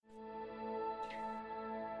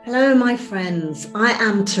Hello, my friends. I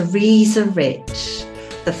am Teresa Rich,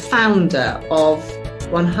 the founder of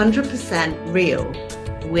 100% Real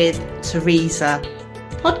with Teresa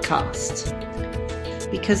podcast,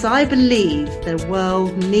 because I believe the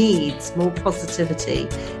world needs more positivity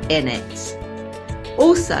in it.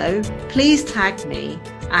 Also, please tag me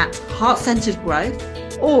at Heart Centered Growth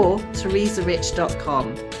or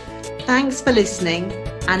teresarich.com. Thanks for listening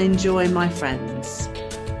and enjoy, my friends.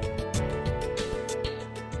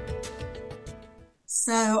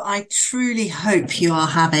 So I truly hope you are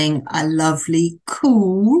having a lovely,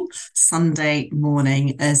 cool Sunday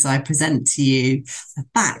morning as I present to you the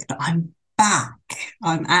fact that I'm back.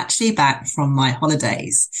 I'm actually back from my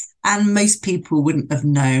holidays. And most people wouldn't have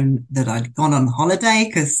known that I'd gone on holiday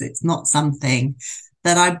because it's not something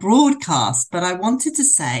that I broadcast. But I wanted to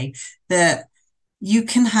say that you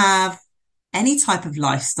can have any type of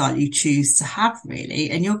lifestyle you choose to have, really.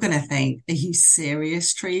 And you're going to think, are you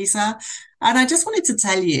serious, Teresa? And I just wanted to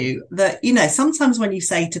tell you that, sometimes when you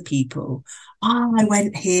say to people, oh, I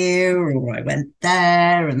went here or I went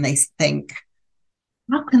there, and they think,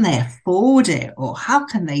 how can they afford it? Or how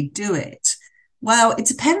can they do it? Well, it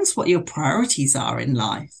depends what your priorities are in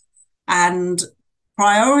life. And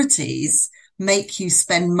priorities make you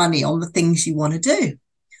spend money on the things you want to do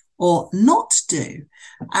or not do.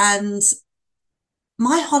 And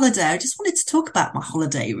my holiday, I just wanted to talk about my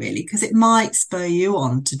holiday really, because it might spur you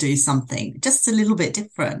on to do something just a little bit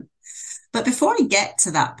different. But before I get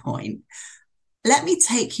to that point, let me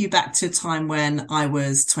take you back to a time when I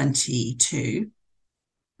was 22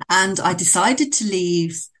 and I decided to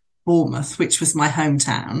leave Bournemouth, which was my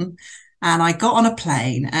hometown. And I got on a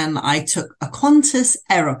plane and I took a Qantas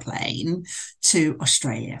aeroplane to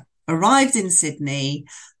Australia, arrived in Sydney,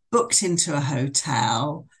 booked into a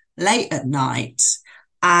hotel late at night.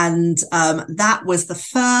 And that was the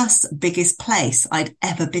first biggest place I'd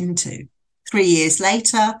ever been to. 3 years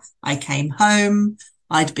later, I came home.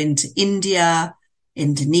 I'd been to India,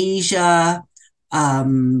 Indonesia,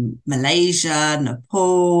 Malaysia,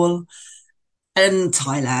 Nepal, and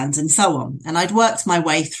Thailand, and so on. And I'd worked my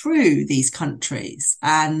way through these countries.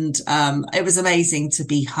 And it was amazing to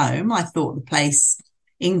be home. I thought the place,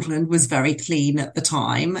 England, was very clean at the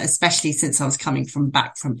time, especially since I was coming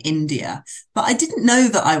back from India. But I didn't know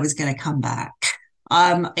that I was going to come back.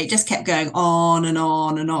 It just kept going on and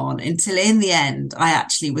on and on until in the end, I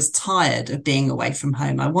actually was tired of being away from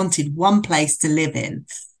home. I wanted one place to live in,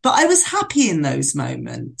 but I was happy in those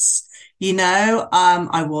moments.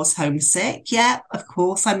 I was homesick. Yeah, of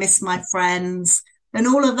course, I miss my friends and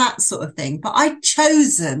all of that sort of thing. But I'd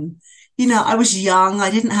chosen, I was young.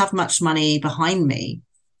 I didn't have much money behind me.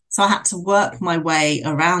 So I had to work my way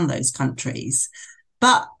around those countries,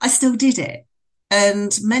 but I still did it.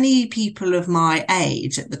 And many people of my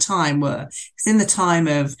age at the time it's in the time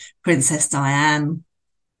of Princess Diane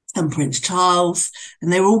and Prince Charles,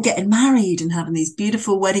 and they were all getting married and having these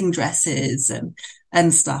beautiful wedding dresses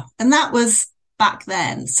and stuff. And that was back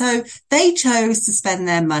then. So they chose to spend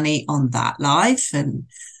their money on that life and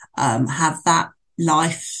have that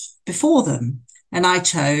life before them. And I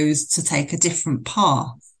chose to take a different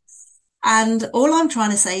path. And all I'm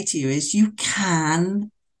trying to say to you is you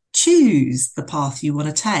can choose the path you want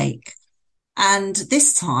to take. And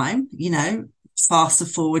this time, fast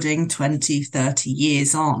forwarding 20, 30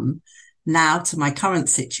 years on now to my current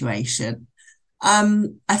situation,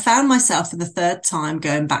 I found myself for the third time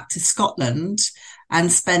going back to Scotland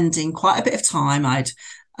and spending quite a bit of time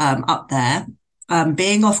up there,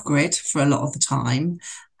 being off grid for a lot of the time.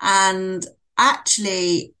 And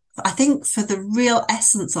actually, I think for the real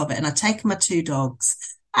essence of it, and I've taken my two dogs,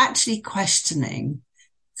 actually questioning,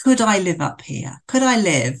 could I live up here? Could I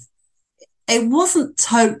live? It wasn't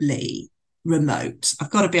totally remote.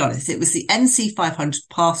 I've got to be honest. It was the NC 500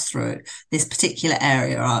 pass through this particular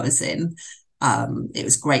area I was in. It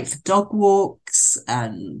was great for dog walks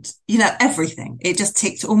and, everything. It just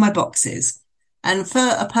ticked all my boxes. And for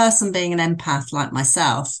a person being an empath like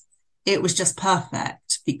myself, it was just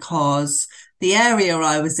perfect because the area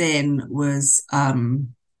I was in was,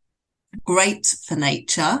 great for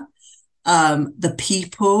nature. The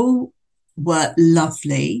people were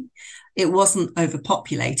lovely. It wasn't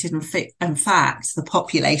overpopulated. In fact, the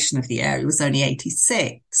population of the area was only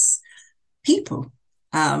 86 people,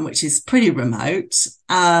 which is pretty remote.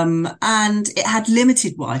 And it had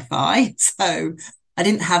limited Wi-Fi. So I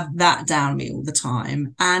didn't have that down me all the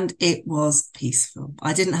time. And it was peaceful.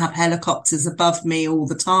 I didn't have helicopters above me all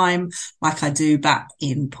the time like I do back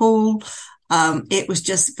in Poole. It was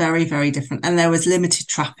just very, very different. And there was limited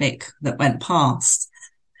traffic that went past.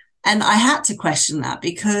 And I had to question that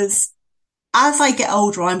because as I get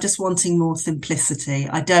older, I'm just wanting more simplicity.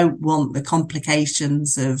 I don't want the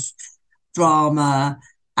complications of drama,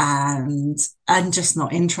 and I'm just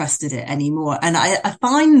not interested in it anymore. And I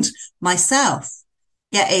find myself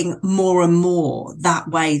getting more and more that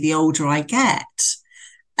way the older I get.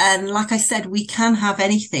 And like I said, we can have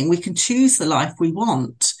anything. We can choose the life we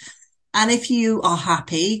want. And if you are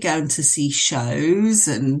happy going to see shows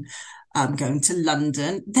and going to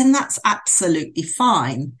London, then that's absolutely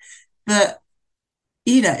fine. But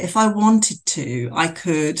if I wanted to, I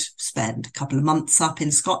could spend a couple of months up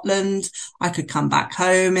in Scotland. I could come back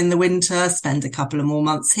home in the winter, spend a couple of more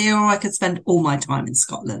months here, or I could spend all my time in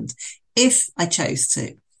Scotland if I chose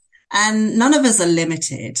to. And none of us are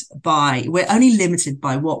we're only limited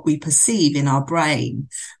by what we perceive in our brain.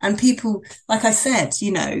 And people, like I said,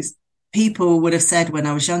 people would have said when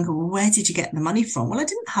I was younger, well, where did you get the money from? Well, I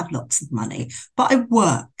didn't have lots of money, but I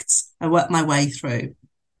worked my way through.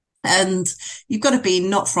 And you've got to be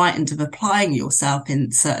not frightened of applying yourself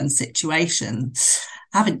in certain situations,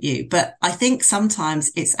 haven't you? But I think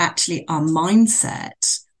sometimes it's actually our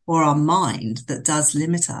mindset or our mind that does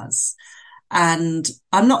limit us. And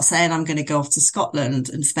I'm not saying I'm going to go off to Scotland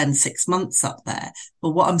and spend 6 months up there.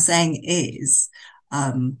 But what I'm saying is,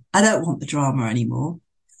 I don't want the drama anymore.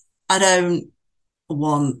 I don't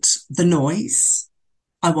want the noise.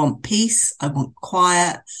 I want peace. I want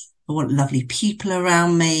quiet. I want lovely people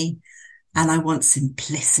around me, and I want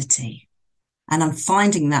simplicity. And I'm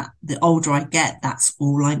finding that the older I get, that's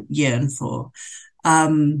all I yearn for.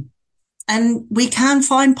 And we can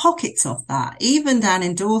find pockets of that, even down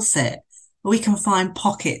in Dorset. We can find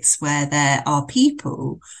pockets where there are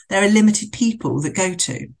limited people that go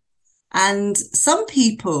to. And some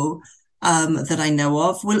people, that I know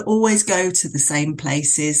of will always go to the same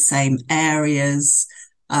places, same areas,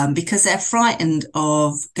 because they're frightened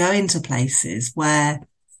of going to places where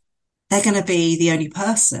they're going to be the only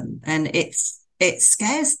person, and it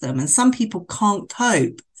scares them. And some people can't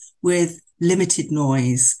cope with limited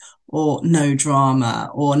noise or no drama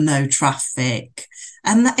or no traffic.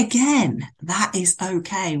 And that is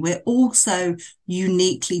okay. We're all so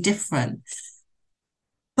uniquely different.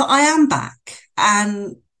 But I am back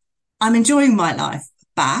and I'm enjoying my life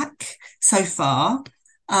back so far.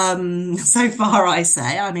 So far I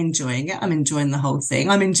say I'm enjoying it. I'm enjoying the whole thing.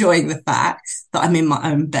 I'm enjoying the fact that I'm in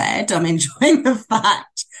my own bed. I'm enjoying the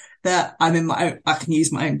fact that I can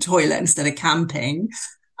use my own toilet instead of camping.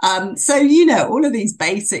 So, all of these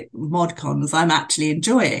basic mod cons I'm actually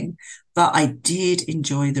enjoying, but I did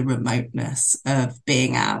enjoy the remoteness of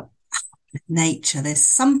being out with nature. There's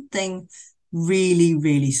something really,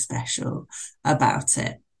 really special about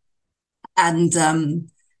it. And,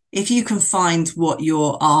 if you can find what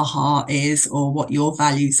your aha is or what your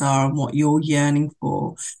values are and what you're yearning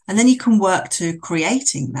for, and then you can work to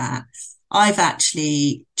creating that. I've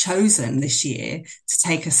actually chosen this year to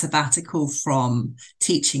take a sabbatical from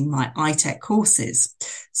teaching my iTech courses.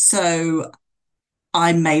 So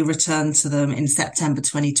I may return to them in September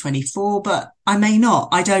 2024, but I may not.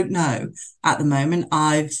 I don't know at the moment.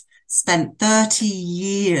 I've spent 30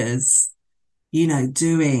 years,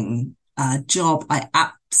 doing a job I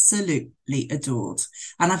absolutely adored.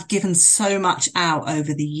 And I've given so much out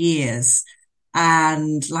over the years.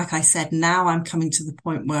 And like I said, now I'm coming to the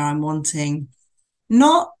point where I'm wanting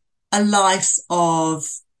not a life of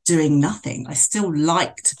doing nothing. I still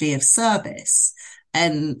like to be of service.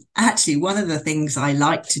 And actually, one of the things I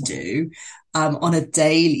like to do on a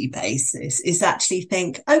daily basis is actually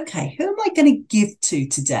think, okay, who am I going to give to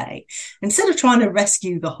today? Instead of trying to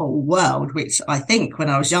rescue the whole world, which I think when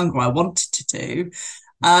I was younger, I wanted to do.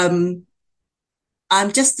 I'm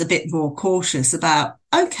just a bit more cautious about,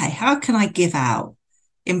 okay, how can I give out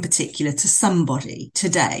in particular to somebody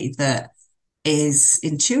today that is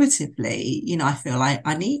intuitively, I feel like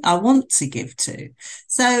I want to give to.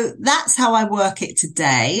 So that's how I work it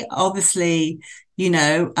today. Obviously,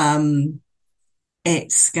 I'll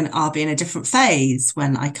be in a different phase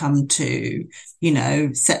when I come to,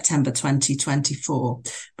 September 2024.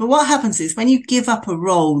 But what happens is when you give up a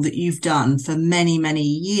role that you've done for many, many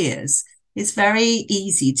years, it's very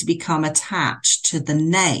easy to become attached to the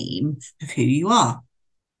name of who you are.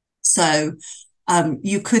 So,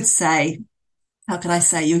 you could say, how can I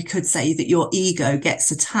say? You could say that your ego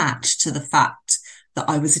gets attached to the fact that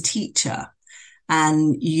I was a teacher,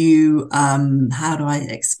 and how do I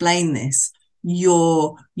explain this?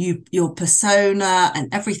 Your persona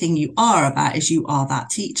and everything you are about is you are that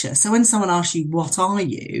teacher. So when someone asks you, what are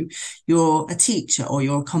you? You're a teacher, or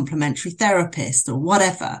you're a complementary therapist, or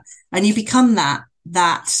whatever. And you become that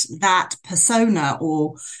persona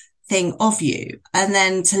or thing of you. And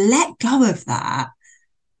then to let go of that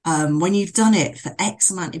when you've done it for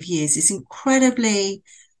X amount of years, it's incredibly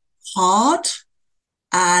hard.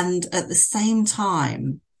 And at the same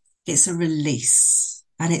time, it's a release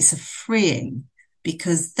and it's a freeing,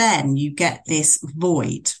 because then you get this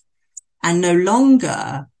void, and no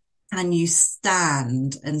longer can you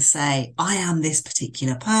stand and say, I am this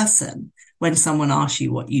particular person. When someone asks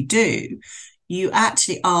you what you do, you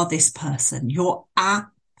actually are this person. You're a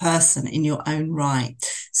person in your own right.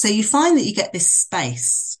 So you find that you get this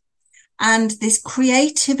space and this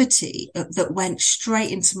creativity that went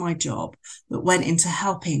straight into my job, that went into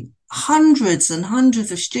helping hundreds and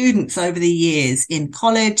hundreds of students over the years in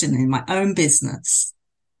college and in my own business.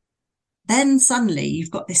 Then suddenly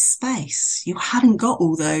you've got this space. You hadn't got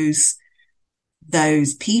all those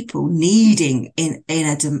people needing in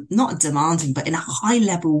a not demanding, but in a high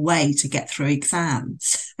level way to get through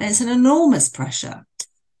exams. And it's an enormous pressure.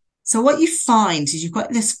 So what you find is you've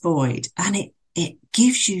got this void, and it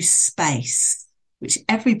gives you space, which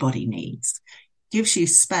everybody needs, gives you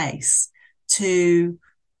space to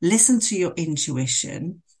listen to your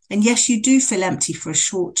intuition. And yes, you do feel empty for a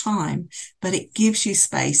short time, but it gives you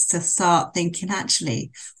space to start thinking,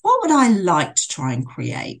 actually, what would I like to try and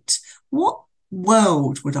create? What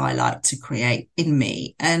world would I like to create in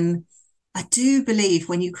me? And I do believe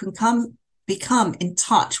when you can become in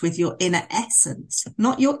touch with your inner essence,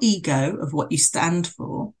 not your ego of what you stand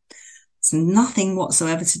for. It's nothing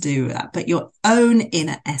whatsoever to do with that, but your own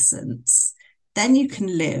inner essence. Then you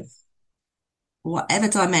can live whatever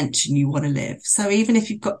dimension you want to live. So even if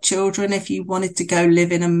you've got children, if you wanted to go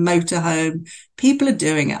live in a motorhome, people are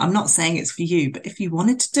doing it. I'm not saying it's for you, but if you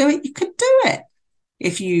wanted to do it, you could do it.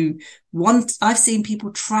 If you want, I've seen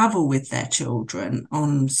people travel with their children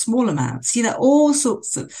on small amounts, all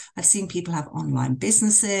sorts of, I've seen people have online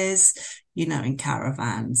businesses, in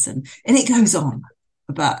caravans, and it goes on,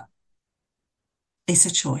 but it's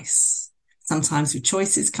a choice. Sometimes with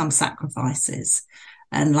choices come sacrifices.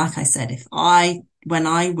 And like I said, when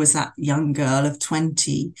I was that young girl of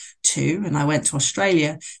 22 and I went to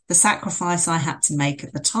Australia, the sacrifice I had to make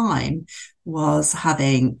at the time was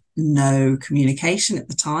having no communication at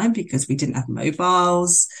the time, because we didn't have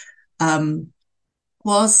mobiles,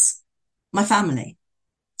 was my family,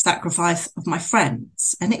 sacrifice of my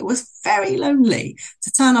friends. And it was very lonely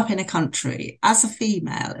to turn up in a country as a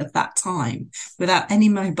female of that time without any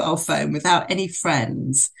mobile phone, without any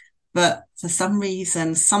friends. But for some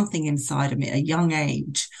reason, something inside of me at a young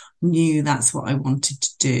age knew that's what I wanted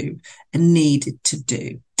to do and needed to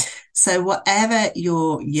do. So whatever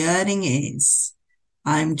your yearning is,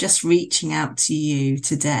 I'm just reaching out to you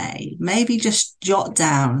today. Maybe just jot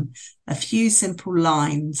down a few simple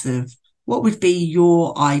lines of what would be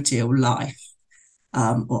your ideal life,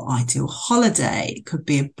 or ideal holiday. It could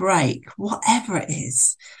be a break, whatever it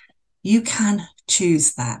is. You can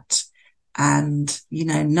choose that. And,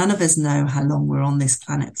 none of us know how long we're on this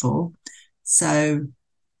planet for. So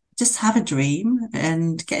just have a dream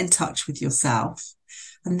and get in touch with yourself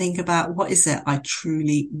and think about, what is it I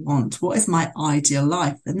truly want? What is my ideal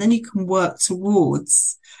life? And then you can work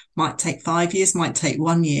towards, might take 5 years, might take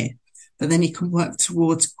 1 year, but then you can work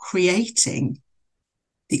towards creating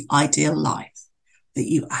the ideal life that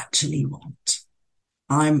you actually want.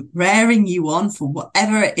 I'm raring you on for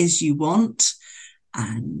whatever it is you want,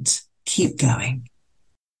 and keep going.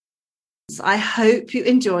 I hope you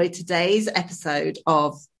enjoyed today's episode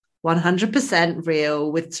of 100%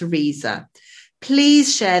 Real with Teresa.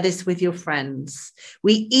 Please share this with your friends.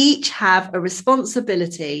 We each have a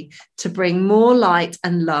responsibility to bring more light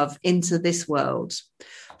and love into this world.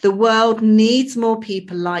 The world needs more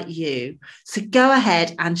people like you. So go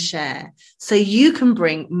ahead and share so you can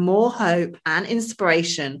bring more hope and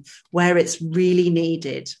inspiration where it's really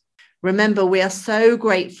needed. Remember, we are so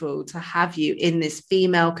grateful to have you in this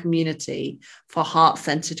female community for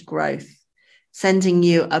heart-centered growth. Sending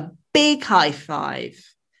you a big high five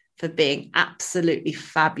for being absolutely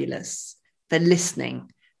fabulous, for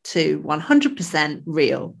listening to 100%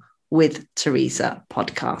 Real with Teresa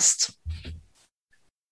podcast.